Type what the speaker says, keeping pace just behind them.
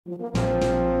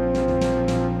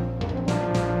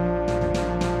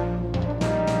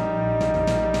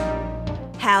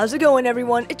How's it going,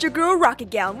 everyone? It's your girl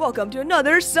Rocket Gal, and welcome to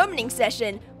another summoning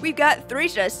session. We've got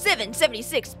Thracia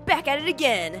 776 back at it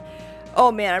again.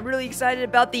 Oh man, I'm really excited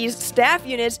about these staff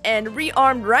units and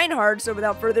rearmed Reinhardt, so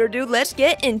without further ado, let's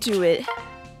get into it.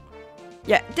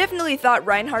 Yeah, definitely thought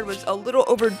Reinhardt was a little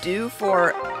overdue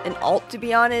for an ult, to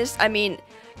be honest. I mean,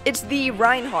 it's the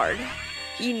Reinhardt.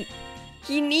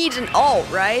 He needs an ult,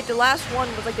 right? The last one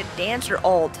was like a dancer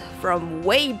ult from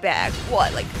way back,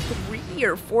 what, like 3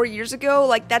 or 4 years ago?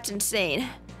 Like, that's insane.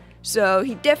 So,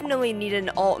 he definitely needed an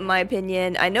ult in my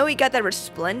opinion. I know he got that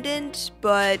Resplendent,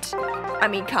 but, I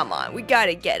mean, come on. We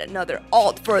gotta get another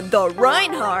ult for the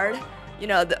Reinhardt. You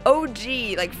know, the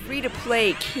OG, like,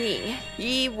 free-to-play king.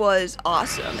 He was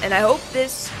awesome, and I hope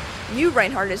this new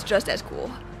Reinhardt is just as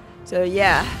cool. So,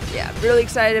 yeah, really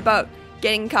excited about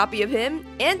getting a copy of him,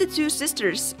 and the two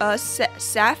sisters,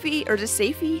 Safi, or is it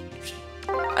Safi?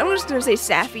 I'm just gonna say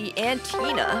Safi and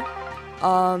Tina.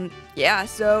 Yeah,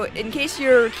 so in case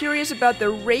you're curious about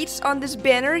the rates on this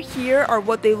banner, here are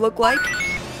what they look like.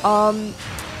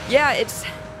 Yeah, it's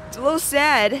a little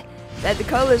sad that the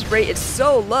colorless rate is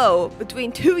so low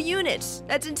between 2 units.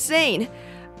 That's insane.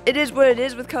 It is what it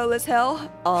is with colorless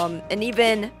hell. And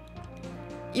even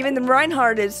the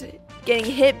Reinhardt is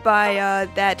getting hit by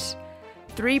that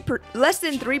less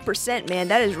than 3%, man.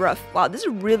 That is rough. Wow, this is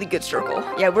a really good circle.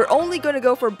 Yeah, we're only gonna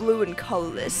go for blue and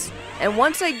colorless. And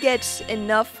once I get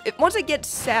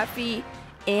Safi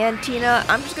and Tina,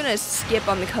 I'm just gonna skip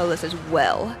on the colorless as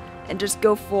well and just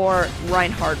go for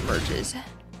Reinhardt merges.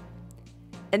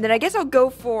 And then I guess I'll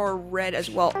go for red as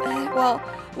well. Well,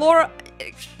 Laura,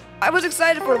 I was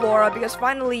excited for Laura because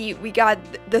finally we got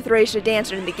the Thracia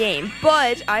dancer in the game,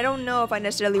 but I don't know if I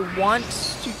necessarily want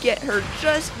to get her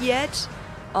just yet.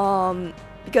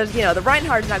 Because, you know, the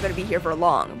Reinhardt's not going to be here for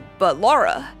long, but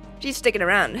Laura, she's sticking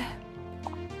around.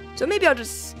 So maybe I'll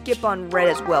just skip on red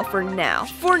as well for now.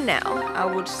 For now, I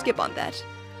will just skip on that.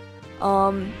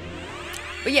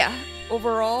 But yeah,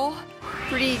 overall,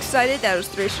 pretty excited that it was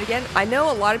Thracia again. I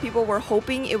know a lot of people were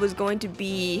hoping it was going to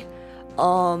be,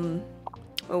 what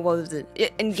was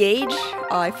it? Engage.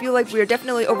 I feel like we are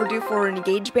definitely overdue for an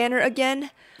Engage banner again.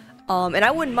 And I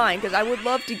wouldn't mind, because I would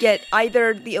love to get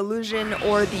either the Illusion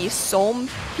or the Solm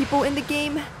people in the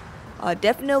game.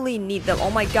 Definitely need them. Oh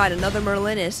my god, another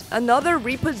Merlinus. Another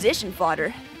reposition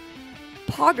fodder.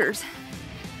 Poggers.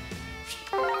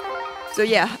 So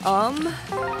yeah,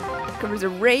 covers the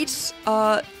rates.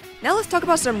 Now let's talk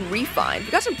about some refines.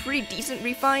 We got some pretty decent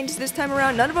refines this time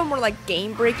around. None of them were like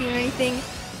game-breaking or anything,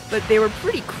 but they were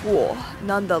pretty cool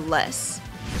nonetheless.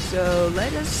 So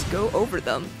let us go over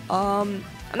them.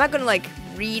 I'm not gonna like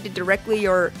read directly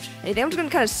or anything. I'm just gonna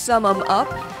kind of sum them up.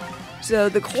 So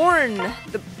the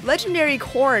legendary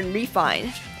corn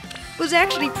refine was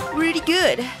actually pretty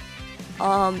good.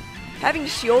 Having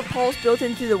shield pulse built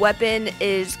into the weapon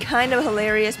is kind of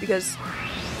hilarious because,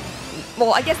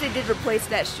 well, I guess they did replace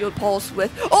that shield pulse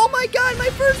with, oh my god, my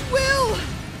first will!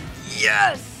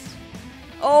 Yes!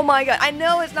 Oh my god, I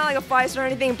know it's not like a 5-star or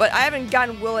anything, but I haven't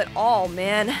gotten will at all,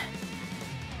 man.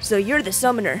 So you're the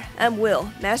summoner. I'm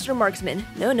Will, master marksman.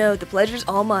 No, the pleasure's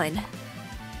all mine.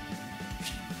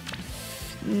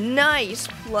 Nice,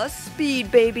 plus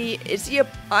speed, baby. Is he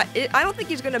I don't think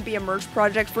he's gonna be a merch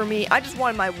project for me. I just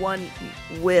want my one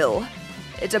will.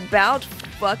 It's about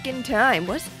fucking time.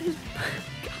 What's his...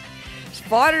 His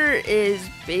fodder is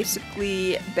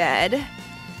basically bad.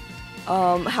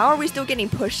 How are we still getting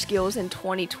push skills in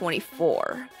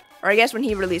 2024? Or I guess when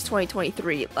he released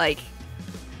 2023, like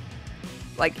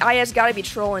IS gotta be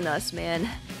trolling us, man.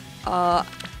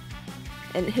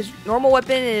 And his normal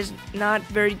weapon is not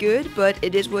very good, but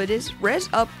it is what it is.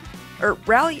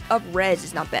 Rally up res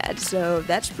is not bad, so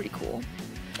that's pretty cool.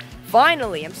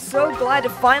 Finally, I'm so glad to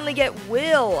finally get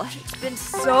Will. It's been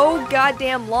so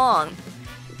goddamn long.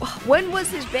 When was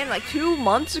his ban? Like 2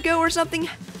 months ago or something?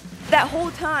 That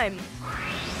whole time,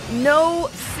 no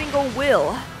single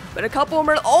Will, but a couple of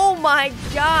oh my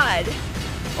god.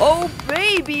 Oh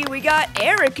baby, we got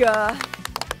Erica.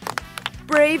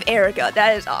 Brave Erica,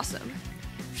 that is awesome.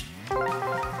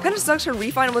 Kind of sucks her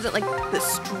refine wasn't like the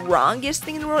strongest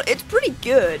thing in the world. It's pretty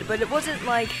good, but it wasn't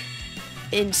like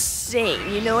insane,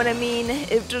 you know what I mean?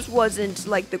 It just wasn't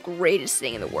like the greatest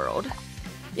thing in the world.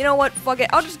 You know what, fuck it,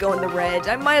 I'll just go in the reds.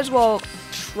 I might as well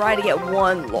try to get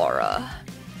one Laura.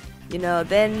 You know,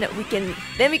 then we can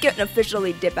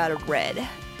officially dip out of red.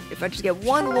 If I just get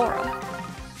one Laura,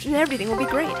 then everything will be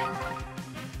great.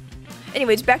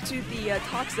 Anyways, back to the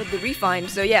talks of the refine.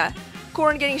 So yeah,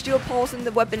 Corrin getting shield pulse in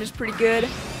the weapon is pretty good.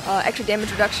 Extra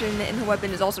damage reduction in the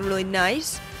weapon is also really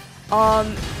nice.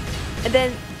 And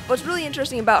then what's really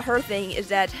interesting about her thing is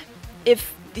that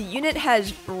if the unit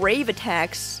has brave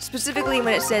attacks, specifically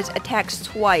when it says attacks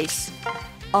twice,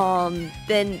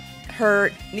 then her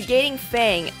negating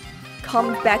Fang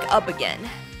comes back up again.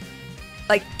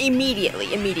 Like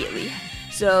immediately.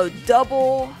 So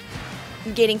double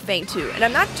negating Fang too. And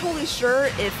I'm not totally sure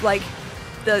if like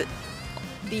the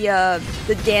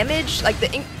damage, like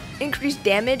the increased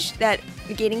damage that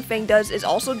negating Fang does is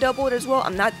also doubled as well.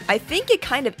 I think it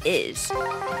kind of is.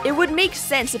 It would make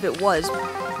sense if it was,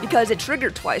 because it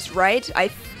triggered twice, right? I'm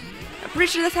pretty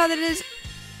sure that's how that is.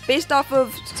 Based off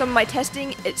of some of my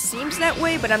testing, it seems that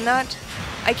way, but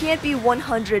I can't be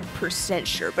 100%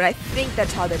 sure, but I think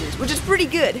that's how that is, which is pretty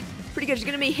good. Pretty good. She's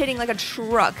gonna be hitting like a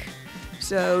truck.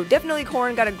 So definitely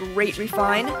Corrin got a great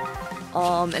refine.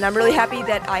 And I'm really happy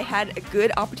that I had a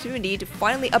good opportunity to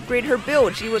finally upgrade her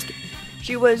build.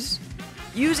 She was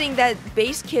using that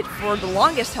base kit for the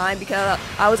longest time because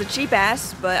I was a cheap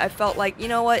ass, but I felt like, you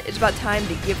know what, it's about time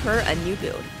to give her a new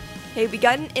build. Hey, we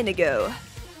got an Indigo.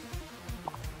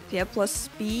 Yeah, plus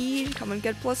speed. Come on,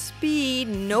 get plus speed.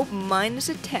 Nope, minus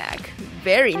attack.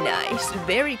 Very nice.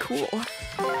 Very cool.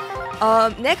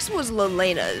 Next was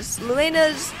Lelena's.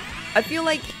 Lelena's, I feel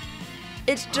like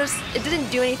it didn't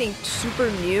do anything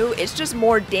super new. It's just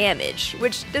more damage,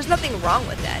 which there's nothing wrong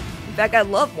with that. In fact, I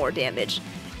love more damage.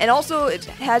 And also, it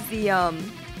has the,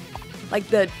 like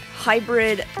the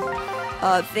hybrid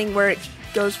thing where it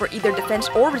goes for either defense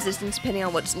or resistance, depending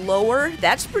on what's lower.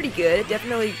 That's pretty good.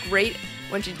 Definitely great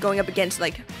when she's going up against,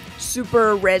 like,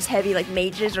 super res heavy, like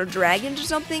mages or dragons or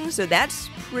something. So that's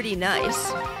pretty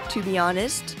nice, to be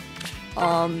honest.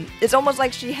 It's almost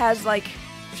like she has, like,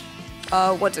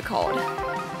 what's it called?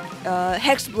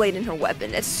 Hexblade in her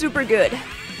weapon. It's super good.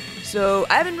 So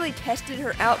I haven't really tested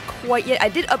her out quite yet. I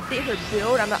did update her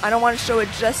build. I don't want to show it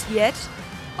just yet.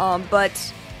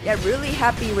 But yeah, really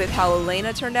happy with how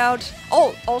Elena turned out.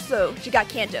 Oh, also, she got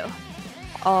Kanto.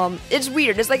 It's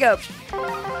weird. It's like a...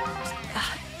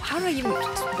 how do I even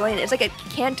explain it? It's like a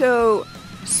Kanto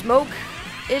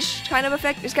smoke-ish kind of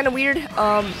effect. It's kind of weird.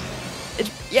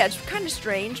 It's kind of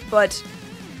strange, but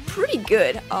pretty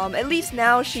good. At least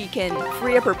now she can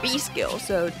free up her B skill,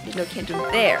 so there's no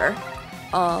Kanto there.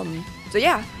 So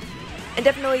yeah, and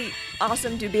definitely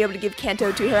awesome to be able to give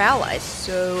Kanto to her allies.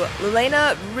 So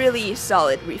Lelena, really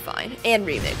solid refine and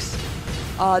remix.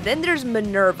 Then there's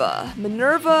Minerva.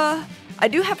 Minerva, I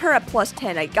do have her at plus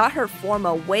 10. I got her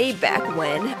Forma way back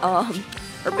when.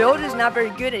 Her build is not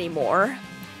very good anymore.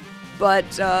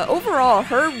 But overall,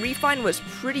 her refine was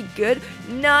pretty good.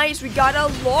 Nice, we got a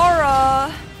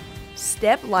Laura!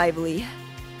 Step lively.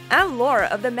 I'm Laura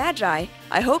of the Magi.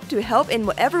 I hope to help in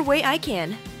whatever way I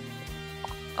can.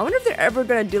 I wonder if they're ever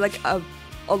gonna do like a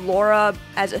Laura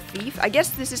as a thief. I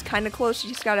guess this is kind of close.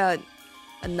 She's got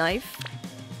a knife.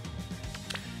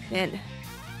 Man,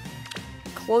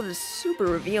 clothes is super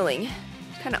revealing.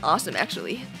 It's kind of awesome,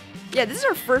 actually. Yeah, this is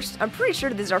our first. I'm pretty sure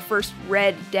this is our first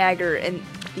red dagger in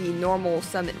the normal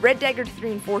summon. Red dagger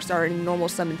 3 and 4 star in the normal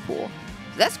summon pool.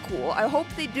 So that's cool. I hope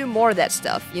they do more of that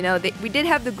stuff. You know, we did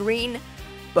have the green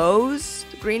bows,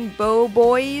 the green bow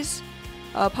boys,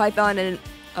 Python and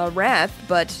Wrath,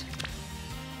 but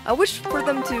I wish for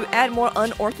them to add more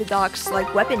unorthodox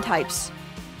like weapon types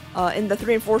in the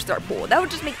 3 and 4 star pool. That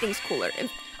would just make things cooler. And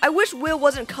I wish Will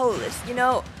wasn't colorless. You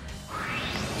know,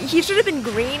 he should have been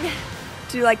green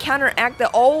to like counteract the.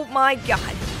 Oh my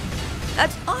god,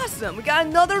 that's awesome! We got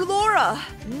another Laura.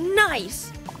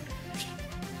 Nice.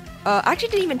 I actually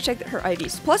didn't even check her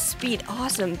IVs. Plus speed,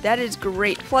 awesome. That is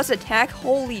great. Plus attack,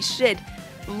 holy shit.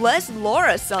 Less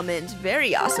Laura summons,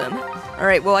 very awesome.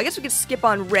 Alright, well I guess we could skip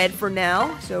on red for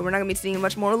now. So we're not gonna be seeing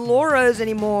much more Lauras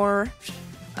anymore.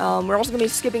 We're also gonna be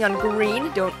skipping on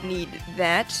green. Don't need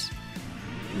that.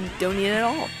 Don't need it at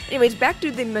all. Anyways, back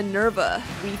to the Minerva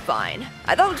refine.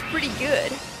 I thought it was pretty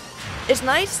good. It's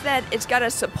nice that it's got a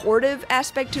supportive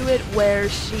aspect to it where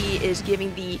she is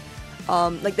giving the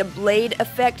like the blade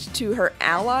effect to her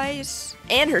allies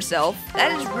and herself.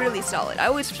 That is really solid. I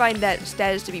always find that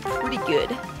status to be pretty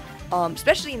good,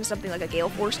 especially in something like a Gale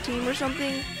Force team or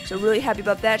something. So really happy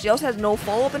about that. She also has no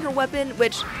follow-up in her weapon,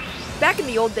 which back in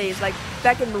the old days, like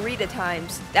back in Merida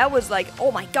times, that was like,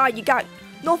 oh my god, you got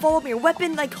no follow-up in your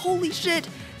weapon, like holy shit.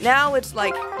 Now it's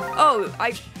like, oh,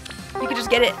 you can just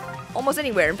get it almost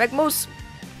anywhere. In fact,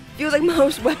 feels like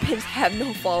most weapons have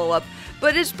no follow-up.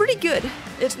 But it's pretty good.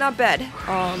 It's not bad.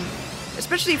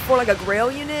 Especially for like a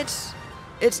Grail unit,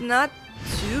 it's not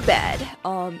too bad.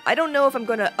 I don't know if I'm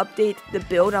gonna update the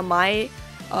build on my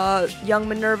young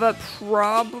Minerva.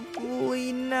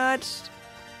 Probably not.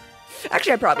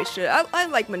 Actually, I probably should. I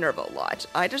like Minerva a lot.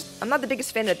 I'm not the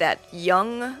biggest fan of that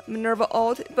young Minerva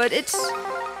ult, but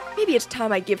maybe it's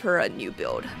time I give her a new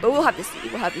build. But we'll have to see.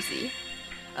 We'll have to see.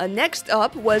 Next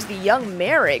up was the young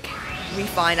Merrick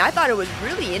refine. I thought it was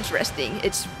really interesting.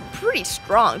 It's pretty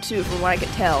strong too, from what I could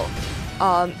tell.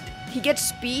 He gets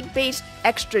speed-based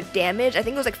extra damage. I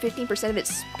think it was like 15% of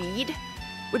its speed,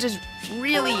 which is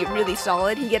really, really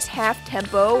solid. He gets half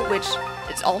tempo, which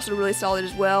is also really solid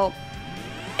as well.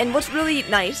 And what's really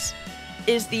nice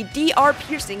is the DR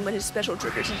piercing when his special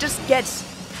triggers. He just gets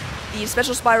the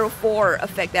special spiral 4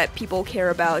 effect that people care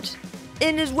about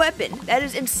in his weapon. That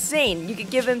is insane. You could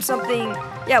give him something.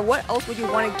 Yeah, what else would you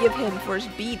want to give him for his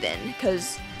B then?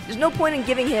 Because there's no point in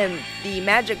giving him the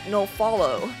magic no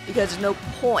follow, because there's no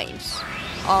point.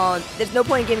 There's no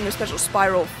point in giving him special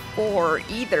spiral 4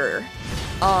 either.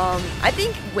 I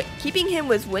think keeping him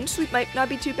with wind sweep might not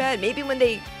be too bad. Maybe when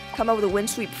they come out with a wind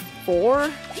sweep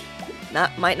 4,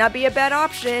 might not be a bad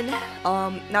option.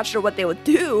 Not sure what they would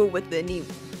do with the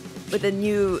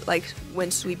new like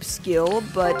wind sweep skill,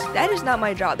 but that is not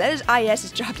my job. That is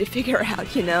IS's job to figure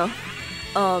out, you know.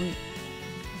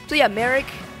 So yeah, Merrick,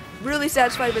 really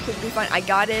satisfied with his refine. I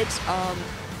got it.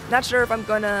 Not sure if I'm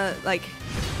gonna like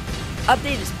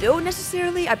update his build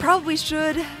necessarily. I probably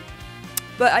should,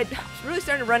 but I'm really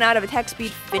starting to run out of attack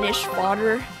speed finish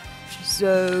fodder,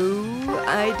 so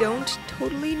I don't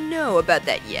totally know about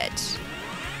that yet.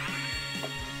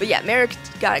 But yeah, Merrick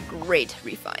got a great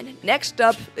refine. Next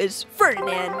up is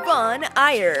Ferdinand von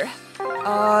Ayer.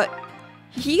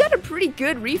 He got a pretty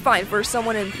good refine for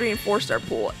someone in 3 and 4 star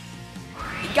pool.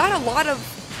 He got a lot of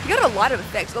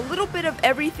effects, a little bit of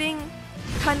everything,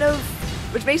 kind of,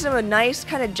 which makes him a nice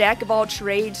kind of jack of all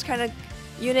trades kind of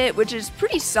unit, which is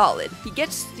pretty solid. He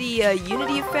gets the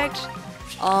Unity effect.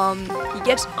 He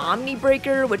gets Omni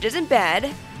Breaker, which isn't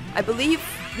bad. I believe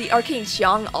the Arcane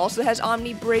Xiang also has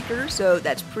Omni Breaker, so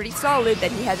that's pretty solid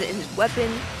that he has it in his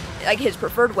weapon, like his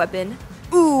preferred weapon.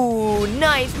 Ooh,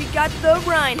 nice, we got the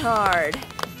Reinhardt.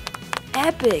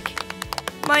 Epic.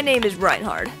 My name is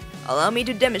Reinhardt. Allow me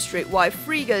to demonstrate why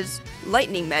Frigga's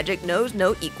lightning magic knows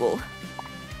no equal.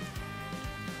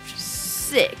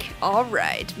 Sick.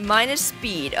 Alright, minus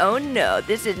speed. Oh no,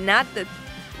 this is not the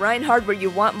Reinhardt where you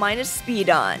want minus speed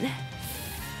on.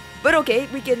 But okay,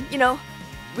 we can, you know,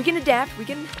 we can adapt, we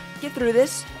can get through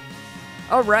this.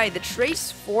 Alright, the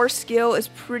Trace 4 skill is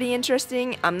pretty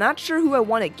interesting. I'm not sure who I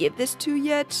want to give this to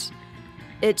yet.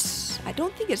 I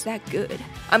don't think it's that good.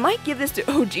 I might give this to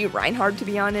OG Reinhardt, to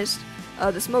be honest.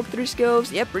 The Smoke 3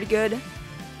 skills, yeah, pretty good.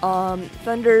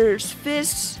 Thunder's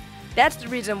Fists, that's the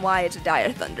reason why it's a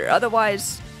Dire Thunder.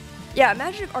 Otherwise, yeah,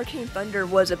 imagine if Arcane Thunder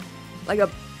was like a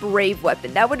brave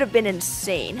weapon. That would have been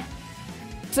insane.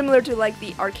 Similar to like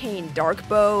the Arcane Dark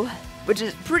Bow, which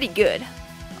is pretty good.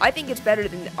 I think it's better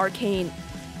than the Arcane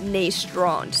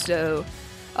Naestron. So,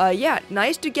 yeah,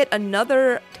 nice to get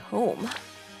another tome.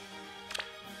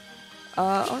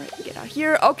 Alright, get out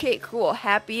here. Okay, cool.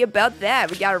 Happy about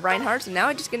that. We got a Reinhardt, so now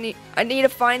I need to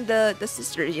find the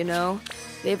sisters, you know.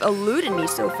 They've eluded me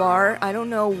so far. I don't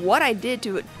know what I did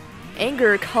to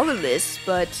anger Colorless,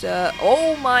 but,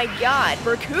 oh my god,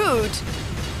 Berkut!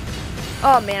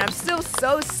 Oh man, I'm still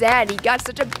so sad he got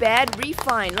such a bad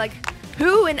refine. Like,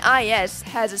 who in IS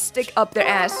has a stick up their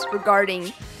ass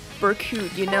regarding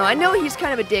Berkut, you know? I know he's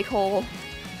kind of a dickhole.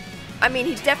 I mean,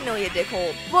 he's definitely a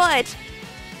dickhole, but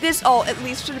this all at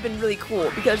least should have been really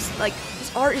cool because, like,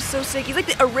 his art is so sick. He's like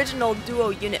the original duo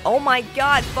unit. Oh my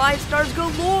god, 5 stars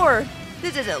galore!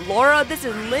 This isn't Laura, this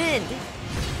is Lind.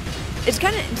 It's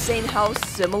kind of insane how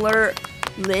similar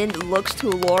Lind looks to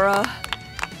Laura.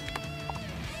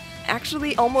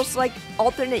 Actually, almost like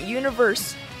alternate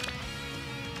universe.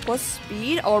 Plus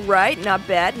speed, alright, not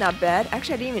bad, not bad.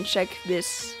 Actually, I didn't even check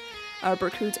this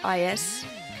Berkut's IS,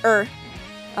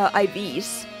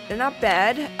 IVs. They're not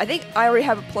bad. I think I already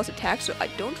have a plus attack, so I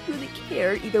don't really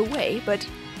care either way, but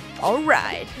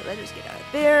alright. Let's just get out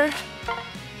of there.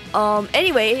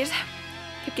 Anyways,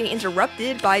 kept getting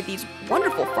interrupted by these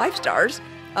wonderful 5 stars.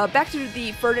 Back to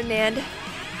the Ferdinand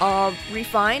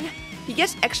refine. He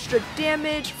gets extra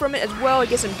damage from it as well. He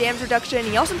gets some damage reduction.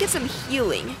 He also gets some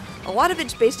healing. A lot of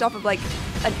it's based off of like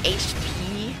an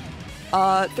HP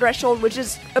threshold, which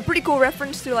is a pretty cool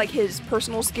reference to like his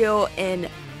personal skill in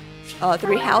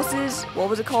 3 Houses. What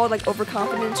was it called? Like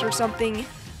Overconfidence or something.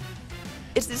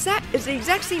 It's the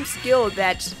exact same skill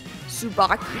that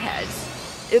Tsubaki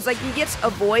has. It's like he gets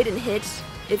avoid and hits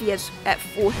if he has at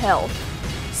full health.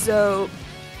 So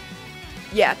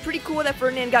yeah, pretty cool that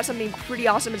Ferdinand got something pretty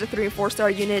awesome as a 3 and 4 star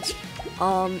unit.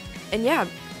 And yeah,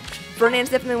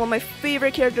 Ferdinand's definitely one of my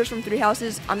favorite characters from Three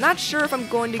Houses. I'm not sure if I'm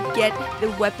going to get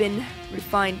the weapon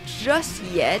refined just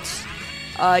yet.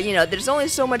 You know, there's only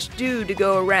so much dew to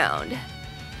go around.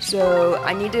 So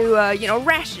I need to, you know,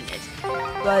 ration it.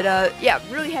 But, yeah,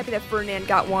 really happy that Ferdinand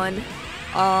got one.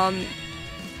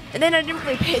 And then I didn't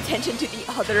really pay attention to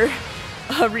the other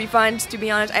refines, to be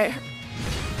honest.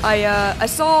 I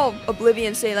saw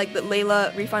Oblivion say, like, that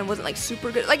Layla refine wasn't, like,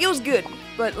 super good. Like, it was good,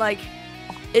 but, like,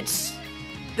 it's...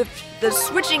 The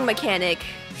switching mechanic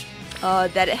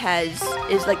that it has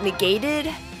is, like,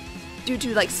 negated due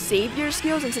to, like, savior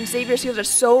skills. And since savior skills are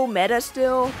so meta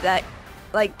still, that,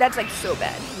 like, that's, like, so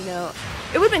bad, you know?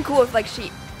 It would've been cool if, like,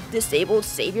 she disabled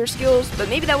savior skills, but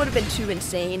maybe that would've been too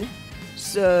insane.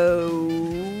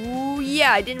 So...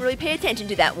 yeah, I didn't really pay attention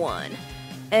to that one.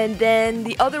 And then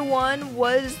the other one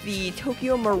was the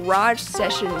Tokyo Mirage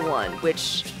Session one,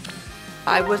 which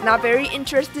I was not very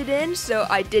interested in, so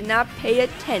I did not pay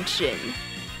attention.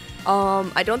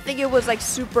 I don't think it was like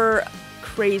super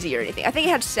crazy or anything. I think it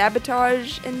had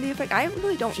sabotage in the effect. I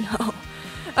really don't know.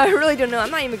 I really don't know. I'm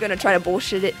not even gonna try to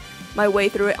bullshit it my way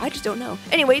through it. I just don't know.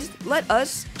 Anyways, let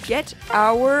us get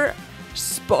our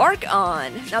Spark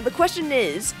on. Now the question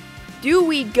is, do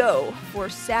we go for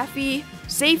Safi,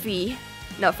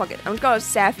 no, fuck it, I'm gonna go with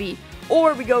Safi,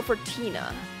 or we go for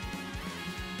Tina?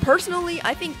 Personally,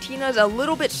 I think Tina's a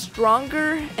little bit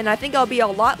stronger, and I think I'll be a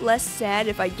lot less sad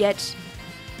if I get,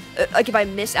 like, if I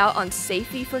miss out on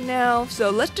Safi for now.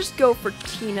 So let's just go for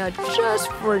Tina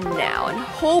just for now, and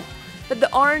hope that the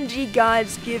RNG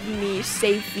gods give me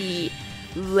Safi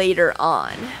later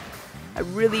on. I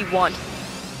really want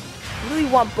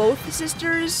both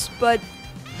sisters, but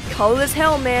colorless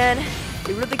hell, man.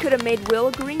 They really could have made Will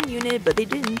a green unit, but they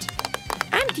didn't.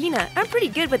 I'm Tina. I'm pretty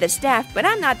good with the staff, but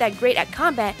I'm not that great at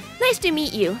combat. Nice to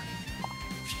meet you.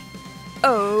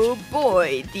 Oh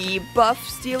boy, the buff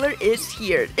stealer is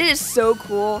here. It is so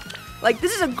cool. Like,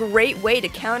 this is a great way to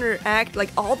counteract, like,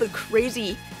 all the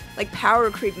crazy, like, power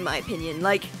creep, in my opinion.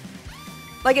 Like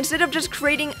instead of just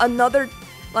creating another,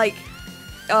 like,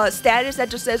 status that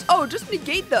just says, oh, just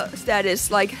negate the status,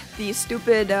 like the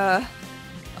stupid,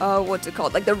 what's it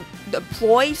called? Like the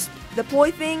ploy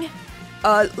thing.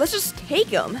 Let's just take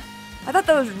them. I thought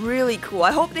that was really cool.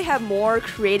 I hope they have more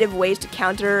creative ways to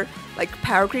counter, like,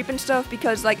 power creep and stuff,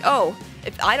 because, like, oh,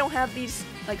 if I don't have these,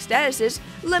 like, statuses,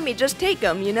 let me just take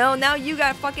them, you know? Now you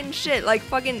got fucking shit, like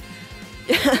fucking,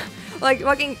 like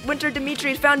fucking Winter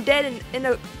Dimitri found dead in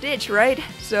a ditch, right?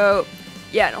 So,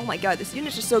 yeah, oh my god, this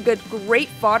unit's just so good. Great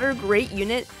fodder, great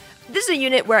unit. This is a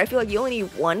unit where I feel like you only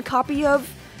need one copy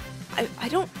of. I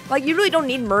don't, like, you really don't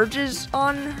need merges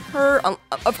on her.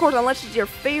 Of course, unless she's your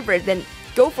favorite, then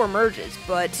go for merges.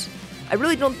 But I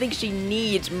really don't think she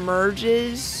needs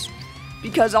merges,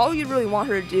 because all you really want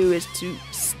her to do is to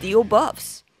steal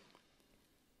buffs.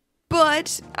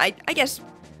 But I guess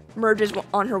merges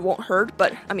on her won't hurt,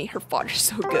 but I mean, her fodder's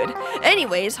so good.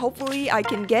 Anyways, hopefully I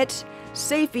can get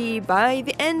Safi by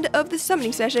the end of the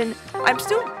summoning session. I'm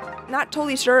still not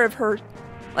totally sure if her,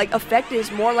 like, effect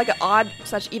is more like an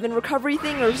odd/even recovery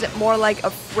thing, or is it more like a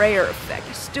Freyr effect?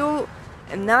 I still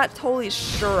am not totally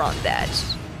sure on that.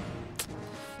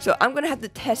 So I'm gonna have to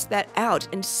test that out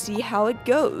and see how it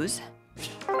goes.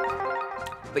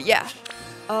 But yeah,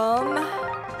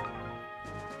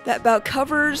 that about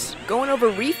covers going over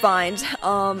refines.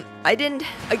 I didn't,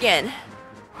 again,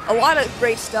 a lot of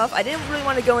great stuff. I didn't really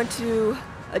want to go into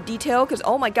a detail, because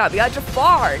oh my god, we got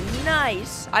Jafar,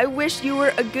 nice. I wish you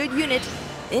were a good unit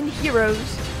in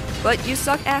Heroes, but you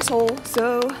suck, asshole,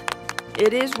 so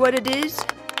it is what it is.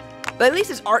 But at least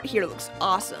his art here looks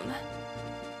awesome.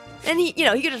 And he, you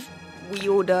know, he could just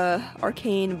wield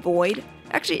Arcane Void.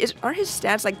 Actually, aren't his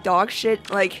stats like dog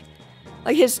shit? Like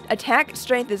his attack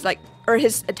strength is like, or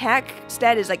his attack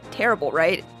stat is like terrible,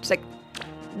 right? It's like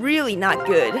really not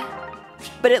good.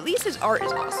 But at least his art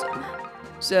is awesome.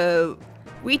 So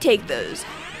we take those.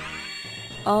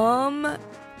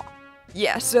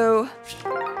 Yeah, so,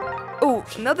 oh,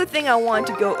 another thing I want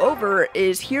to go over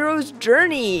is Hero's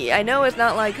Journey. I know it's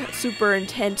not like super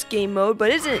intense game mode, but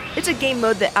it's a game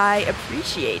mode that I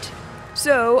appreciate.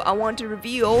 So I want to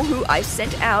reveal who I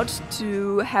sent out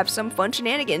to have some fun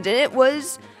shenanigans, and it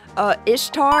was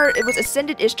Ishtar. It was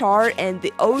Ascended Ishtar and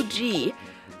the OG,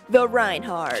 the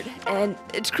Reinhardt. And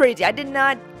it's crazy. I did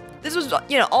not. This was,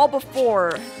 you know, all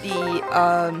before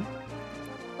the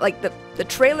like the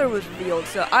trailer was revealed.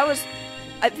 So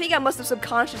I think I must have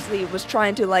subconsciously was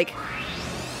trying to, like,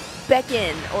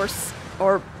 beckon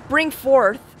or bring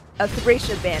forth a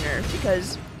Thracia banner,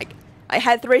 because I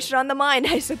had Thracia on the mind,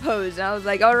 I suppose. And I was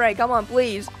like, all right, come on,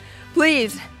 please,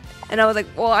 please. And I was like,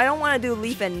 well, I don't want to do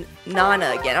Leaf and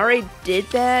Nana again. I already did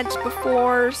that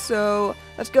before, so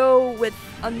let's go with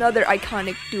another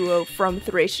iconic duo from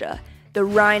Thracia. The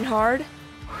Reinhardt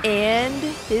and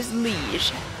his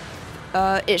liege,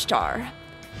 Ishtar.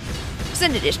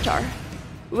 Ascended Ishtar,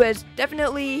 who has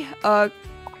definitely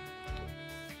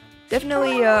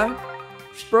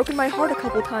broken my heart a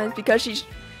couple times because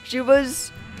she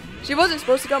wasn't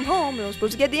supposed to come home and was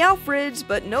supposed to get the Alfreds,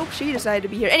 but nope, she decided to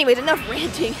be here. Anyways, enough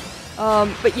ranting.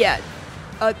 But yeah,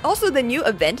 also the new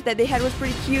event that they had was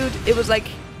pretty cute. It was like,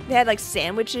 they had like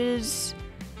sandwiches.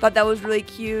 Thought that was really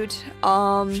cute.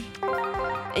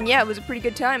 And yeah, it was a pretty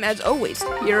good time as always.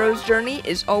 Hero's Journey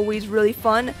is always really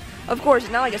fun. Of course,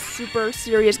 it's not like a super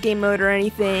serious game mode or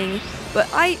anything, but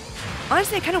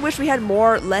honestly, I kind of wish we had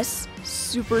less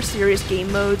super serious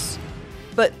game modes.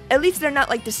 But at least they're not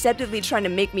like deceptively trying to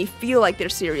make me feel like they're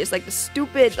serious. Like the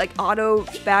stupid like auto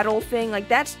battle thing, like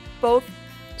that's both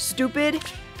stupid,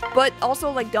 but also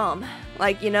like dumb.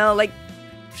 Like, you know, like,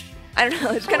 I don't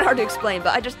know, it's kind of hard to explain,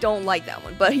 but I just don't like that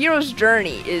one. But Hero's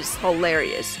Journey is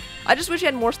hilarious. I just wish you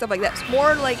had more stuff like that. It's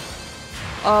more like,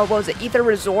 what was it, Ether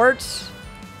Resort?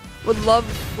 Would love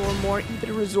for more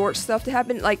Ether Resort stuff to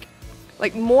happen. Like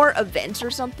more events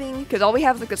or something, because all we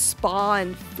have is like a spa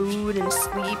and food and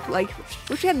sleep. Like,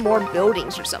 wish we had more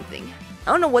buildings or something.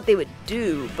 I don't know what they would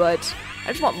do, but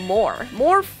I just want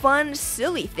more fun,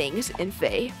 silly things in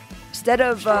Fae. Instead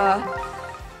of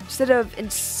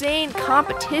insane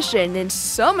competition and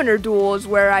summoner duels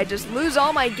where I just lose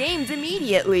all my games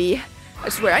immediately. I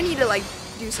swear, I need to like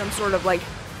do some sort of like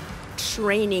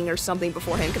training or something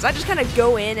beforehand, because I just kind of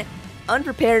go in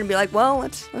unprepared and be like, well,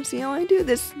 let's see how I do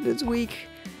this week,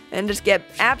 and just get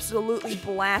absolutely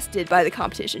blasted by the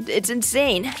competition. It's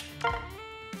insane.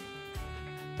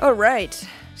 All right,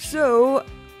 so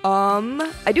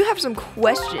I do have some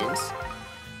questions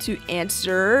to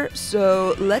answer,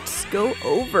 so let's go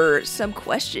over some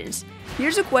questions.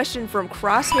 Here's a question from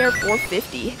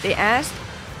Crosshair450. They asked,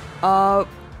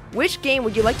 which game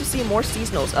would you like to see more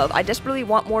seasonals of? I desperately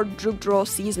want more Drugdrol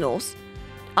seasonals.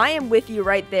 I am with you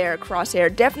right there,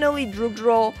 Crosshair. Definitely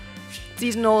Drugdrol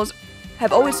seasonals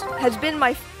has been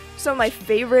some of my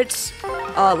favorites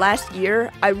last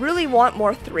year. I really want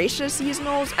more Thracia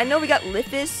seasonals. I know we got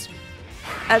Lithis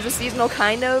as a seasonal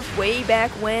kind of way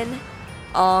back when,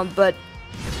 but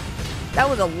that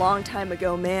was a long time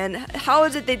ago, man. How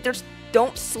is it they just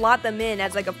don't slot them in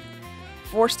as like a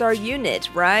 4-star unit,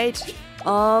 right?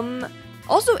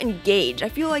 Also Engage. I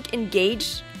feel like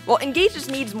Engage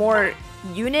just needs more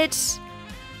units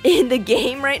in the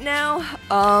game right now.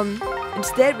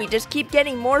 Instead, we just keep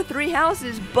getting more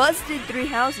busted 3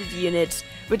 houses units,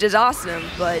 which is awesome,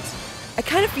 but I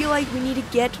kind of feel like we need to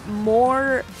get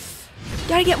more,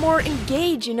 gotta get more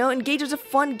Engage, you know? Engage is a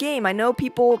fun game. I know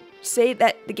people say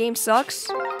that the game sucks,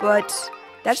 but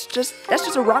that's just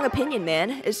a wrong opinion,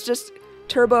 man. It's just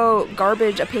turbo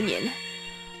garbage opinion.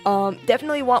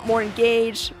 Definitely want more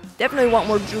Engage, definitely want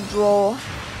more Drugdrol.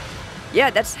 Yeah,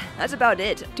 that's about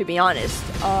it, to be honest.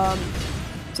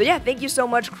 So yeah, thank you so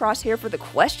much, Crosshair, for the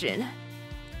question.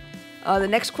 The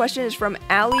next question is from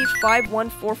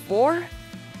Ali5144.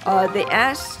 They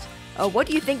asked, what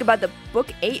do you think about the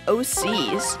Book 8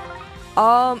 OCs?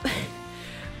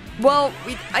 Well,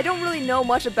 I don't really know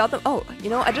much about them. Oh, you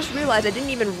know, I just realized I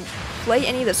didn't even play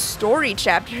any of the story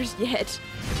chapters yet.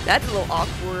 That's a little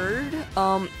awkward.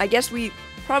 I guess we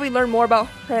probably learn more about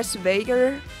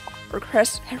Hresvelger or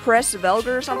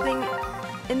Hresvelger or something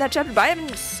in that chapter, but I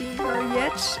haven't seen her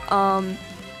yet.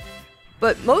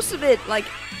 But most of it, like,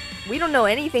 we don't know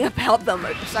anything about them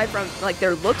aside from like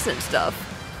their looks and stuff.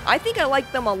 I think I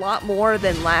like them a lot more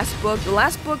than last book. The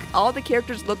last book, all the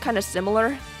characters look kind of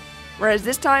similar, whereas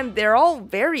this time they're all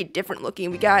very different looking.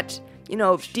 We got, you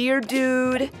know, Deer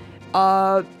Dude.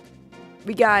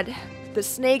 We got the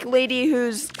Snake Lady,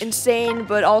 who's insane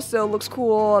but also looks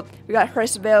cool. We got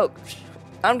Hresvelg.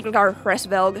 I'm gonna call her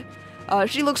Hresvelg.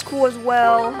 She looks cool as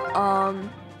well,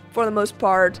 for the most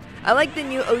part. I like the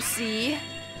new OC.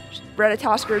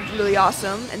 Ratatosker is really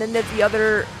awesome. And then there's the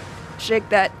other chick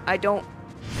that I don't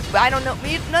know.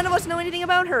 None of us know anything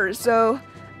about her, so,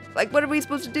 like, what are we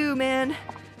supposed to do, man?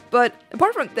 But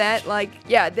apart from that, like,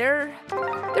 yeah, they're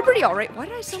pretty alright. Why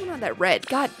did I summon on that red?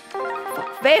 God,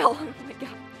 fail. Oh my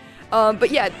god. But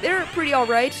yeah, they're pretty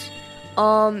alright.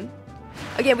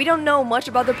 Again, we don't know much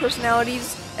about their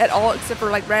personalities at all, except for,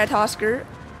 like, Ratatosker.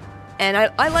 And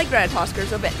I like Ratatosker,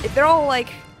 so if they're all, like,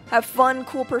 have fun,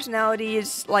 cool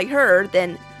personalities like her,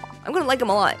 then I'm gonna like them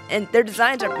a lot. And their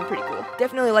designs are pretty cool.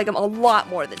 Definitely like them a lot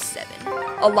more than 7.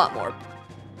 A lot more.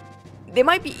 They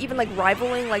might be even, like,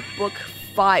 rivaling, like, book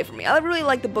 5 for me. I really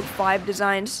like the book 5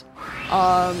 designs.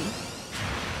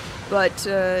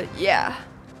 Yeah,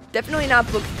 definitely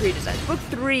not book 3 designs. Book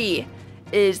 3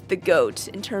 is the GOAT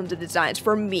in terms of designs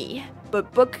for me.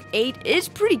 But book 8 is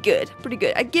pretty good,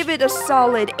 I give it a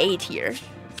solid 8 here.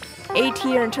 8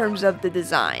 here in terms of the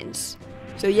designs.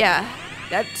 So yeah,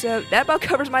 that about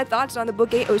covers my thoughts on the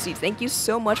book 8 OCs. Thank you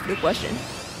so much for the question.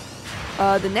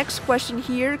 The next question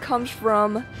here comes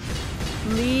from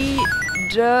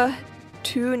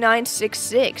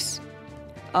Leja2966.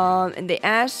 And they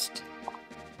asked,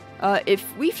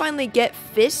 if we finally get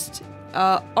Fist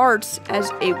Arts as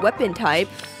a weapon type,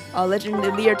 Legend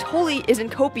of Lear totally isn't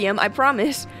copium, I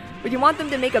promise. Would you want them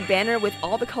to make a banner with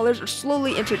all the colors or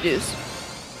slowly introduce?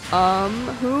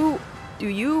 Who do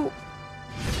you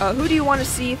want to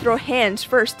see throw hands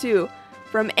first too?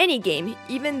 From any game,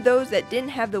 even those that didn't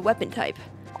have the weapon type.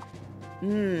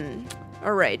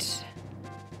 Alright.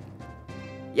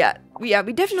 Yeah,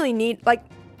 we definitely need, like,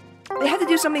 they have to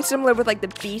do something similar with, like, the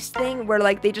Beast thing, where,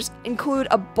 like, they just include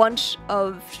a bunch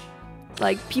of,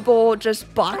 like, people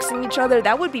just boxing each other.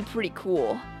 That would be pretty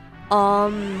cool.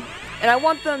 And I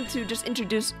want them to just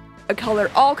introduce a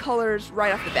color, all colors,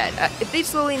 right off the bat. If they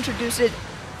slowly introduce it,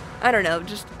 I don't know,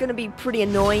 just gonna be pretty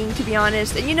annoying, to be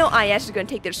honest. And you know IS is gonna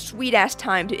take their sweet-ass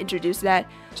time to introduce that.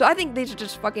 So I think they should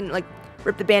just fucking, like,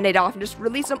 rip the band-aid off and just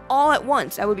release them all at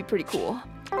once. That would be pretty cool.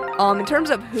 In terms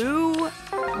of who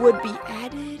would be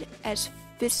added as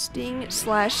fisting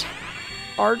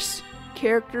 / arts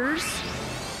characters,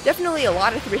 definitely a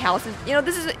lot of Three Houses. You know,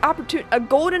 this is a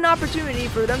golden opportunity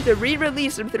for them to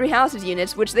re-release some Three Houses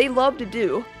units, which they love to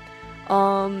do.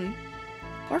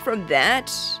 Apart from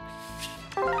that,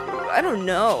 I don't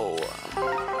know.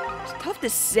 It's tough to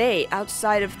say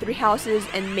outside of Three Houses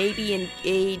and maybe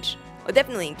Engage. Oh,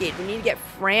 definitely Engage. We need to get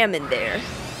Fram in there.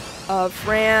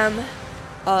 Fram,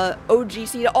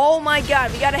 OGC. Oh my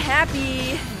god, we got a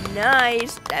happy.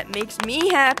 Nice. That makes me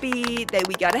happy that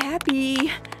we got a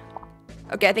happy.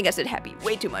 Okay, I think I said happy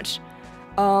way too much.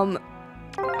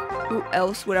 Who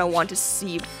else would I want to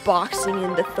see boxing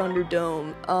in the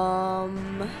Thunderdome?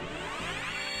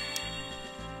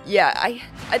 Yeah, I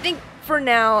think for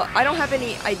now, I don't have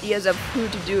any ideas of who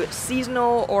to do it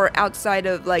seasonal or outside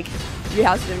of, like, Three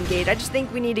Houses of Engage. I just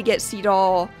think we need to get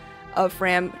Seedall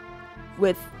Fram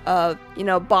with, you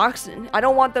know, boxing. I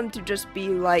don't want them to just be,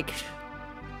 like,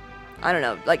 I don't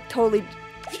know, like, totally,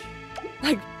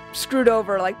 like, screwed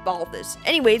over like Balthus.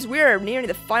 Anyways, we're nearing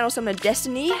the final summon of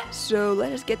Destiny, so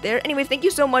let us get there. Anyways, thank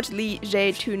you so much,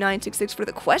 LeeJ2966, for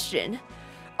the question.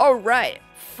 Alright,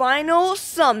 final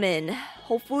summon.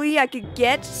 Hopefully I could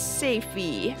get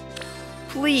Safey.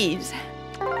 Please.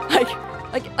 Like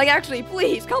actually,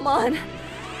 please, come on.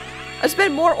 I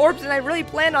spent more orbs than I really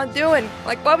planned on doing.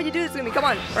 Like, why would you do this to me? Come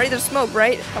on, ready to smoke,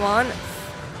 right? Come on.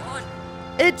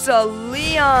 It's a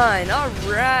Leon!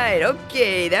 Alright,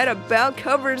 okay, that about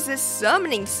covers this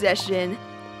summoning session.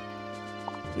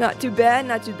 Not too bad,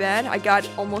 not too bad. I got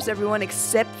almost everyone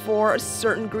except for a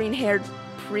certain green-haired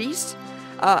priest.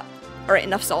 Alright,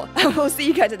 enough salt. We'll see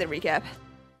you guys at the recap.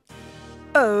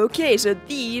 Okay, so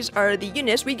these are the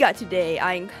units we got today.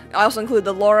 I also include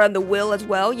the Laura and the Will as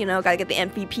well, you know, gotta get the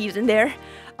MVPs in there.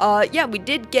 Yeah, we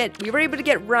were able to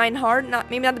get Reinhardt,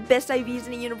 maybe not the best IVs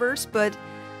in the universe, but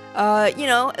you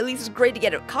know, at least it's great to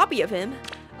get a copy of him.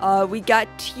 We got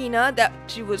Tina, that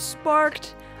she was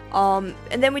sparked. And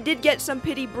then we did get some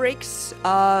pity breaks.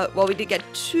 Well, we did get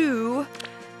 2.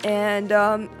 And,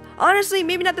 honestly,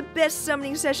 maybe not the best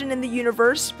summoning session in the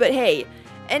universe, but hey,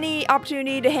 any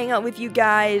opportunity to hang out with you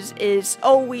guys is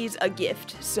always a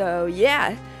gift. So,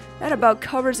 yeah, that about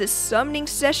covers this summoning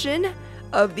session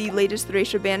of the latest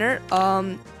Thracia banner.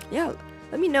 Yeah.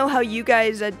 Let me know how you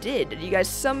guys did. Did you guys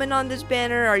summon on this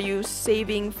banner? Are you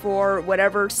saving for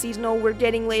whatever seasonal we're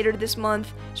getting later this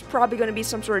month? It's probably going to be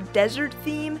some sort of desert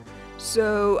theme.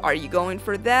 So are you going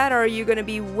for that? Or are you going to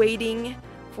be waiting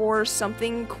for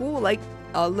something cool like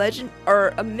a legend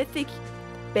or a mythic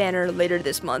banner later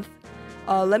this month?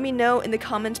 Let me know in the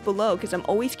comments below, because I'm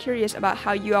always curious about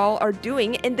how you all are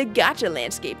doing in the gacha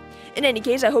landscape. In any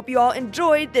case, I hope you all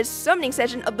enjoyed this summoning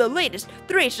session of the latest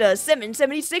Thracia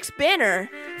 776 banner.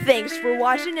 Thanks for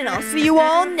watching, and I'll see you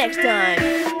all next time.